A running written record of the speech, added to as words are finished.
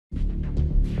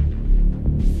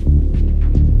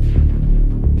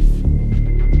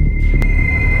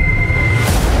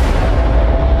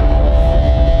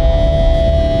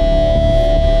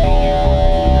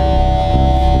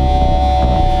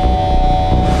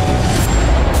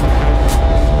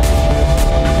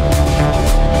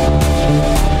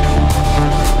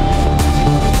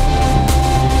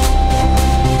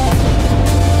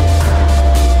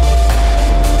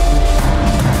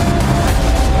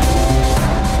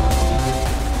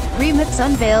Rimac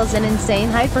unveils an insane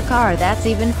hypercar that's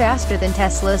even faster than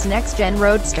Tesla's next-gen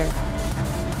Roadster.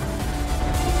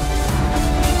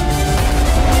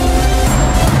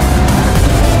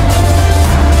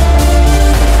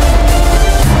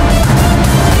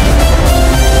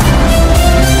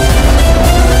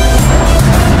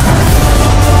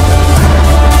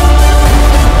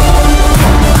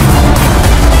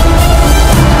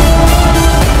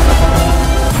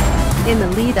 In the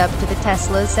lead-up to the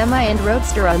Tesla Semi and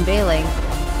Roadster unveiling,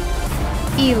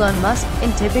 Elon Musk,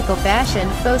 in typical fashion,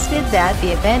 boasted that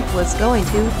the event was going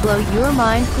to blow your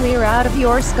mind clear out of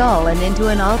your skull and into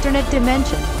an alternate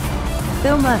dimension.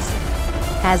 Though Musk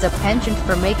has a penchant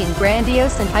for making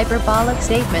grandiose and hyperbolic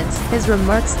statements, his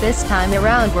remarks this time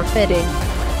around were fitting.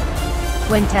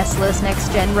 When Tesla's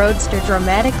next-gen Roadster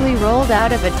dramatically rolled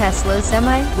out of a Tesla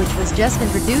Semi, which was just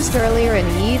introduced earlier in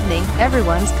the evening,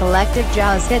 everyone's collective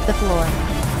jaws hit the floor.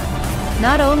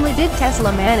 Not only did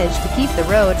Tesla manage to keep the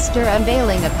Roadster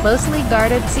unveiling a closely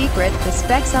guarded secret, the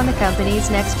specs on the company's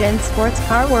next-gen sports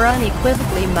car were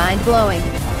unequivocally mind-blowing.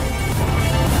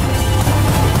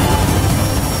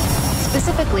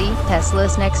 Specifically,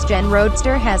 Tesla's next-gen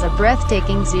Roadster has a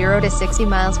breathtaking 0 to 60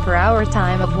 miles per hour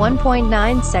time of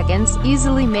 1.9 seconds,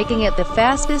 easily making it the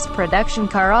fastest production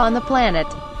car on the planet.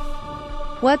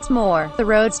 What's more, the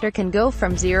Roadster can go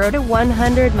from 0 to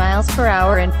 100 miles per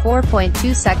hour in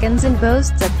 4.2 seconds and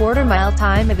boasts a quarter-mile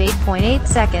time of 8.8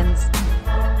 seconds.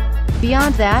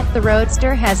 Beyond that, the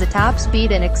Roadster has a top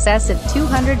speed in excess of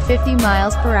 250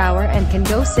 miles per hour and can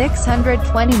go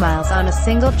 620 miles on a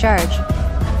single charge.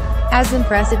 As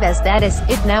impressive as that is,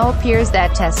 it now appears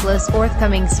that Tesla's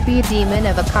forthcoming speed demon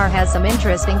of a car has some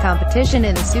interesting competition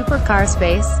in the supercar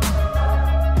space.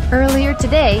 Earlier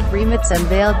today, Rimac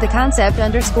unveiled the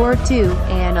Concept_2,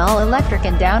 an all-electric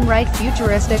and downright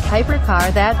futuristic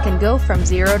hypercar that can go from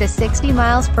 0 to 60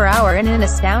 miles per hour in an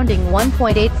astounding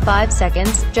 1.85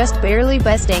 seconds, just barely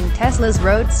besting Tesla's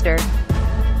Roadster.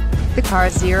 The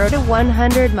car's 0 to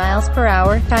 100 miles per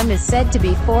hour time is said to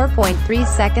be 4.3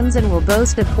 seconds and will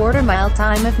boast a quarter-mile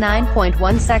time of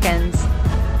 9.1 seconds.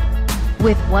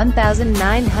 With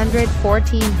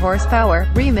 1,914 horsepower,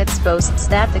 Rimac boasts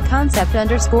that the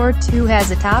Concept_2 has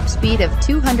a top speed of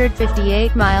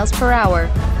 258 miles per hour.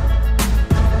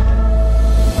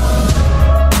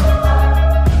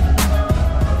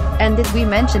 And did we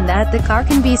mention that the car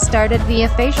can be started via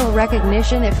facial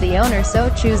recognition if the owner so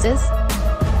chooses?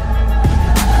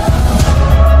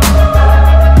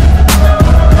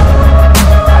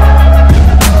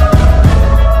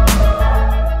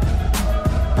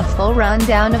 A full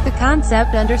rundown of the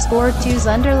Concept_2's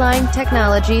underlying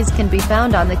technologies can be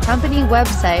found on the company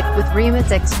website, with Rimac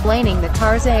explaining the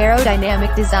car's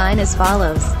aerodynamic design as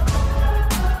follows.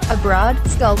 A broad,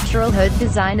 sculptural hood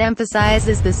design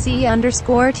emphasizes the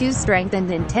C_2's strength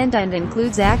and intent and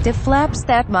includes active flaps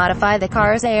that modify the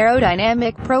car's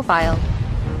aerodynamic profile.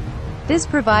 This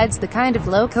provides the kind of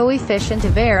low coefficient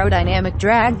of aerodynamic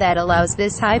drag that allows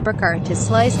this hypercar to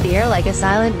slice the air like a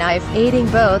silent knife, aiding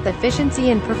both efficiency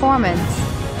and performance.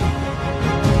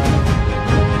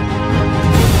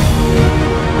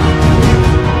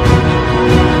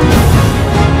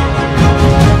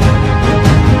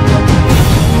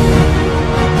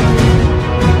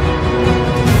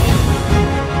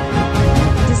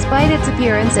 Despite its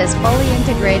appearance as fully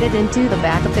integrated into the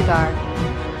back of the car,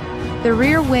 the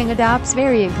rear wing adopts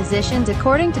varying positions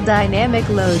according to dynamic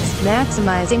loads,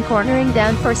 maximizing cornering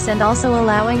downforce and also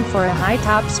allowing for a high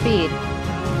top speed.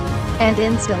 And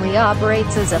instantly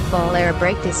operates as a full air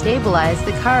brake to stabilize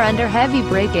the car under heavy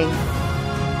braking.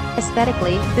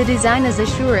 Aesthetically, the design is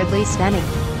assuredly stunning.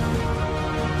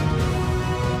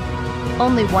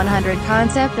 Only 100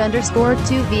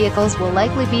 Concept_2 vehicles will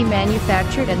likely be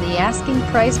manufactured and the asking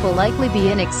price will likely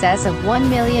be in excess of $1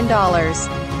 million.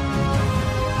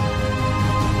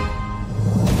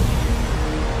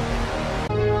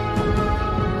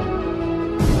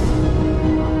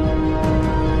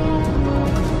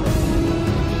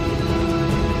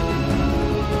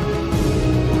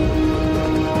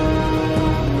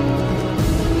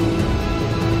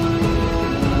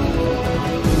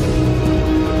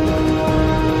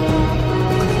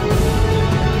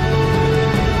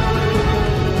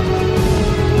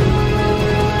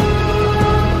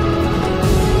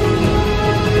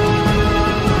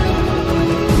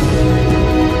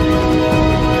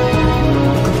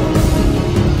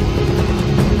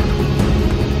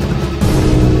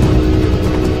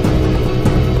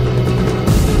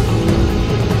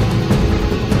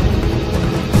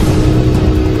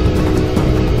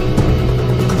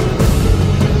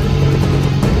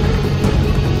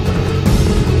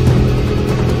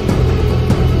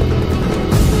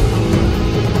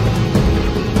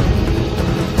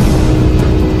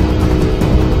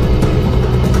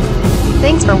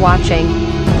 watching.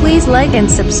 Please like and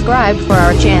subscribe for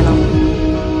our channel.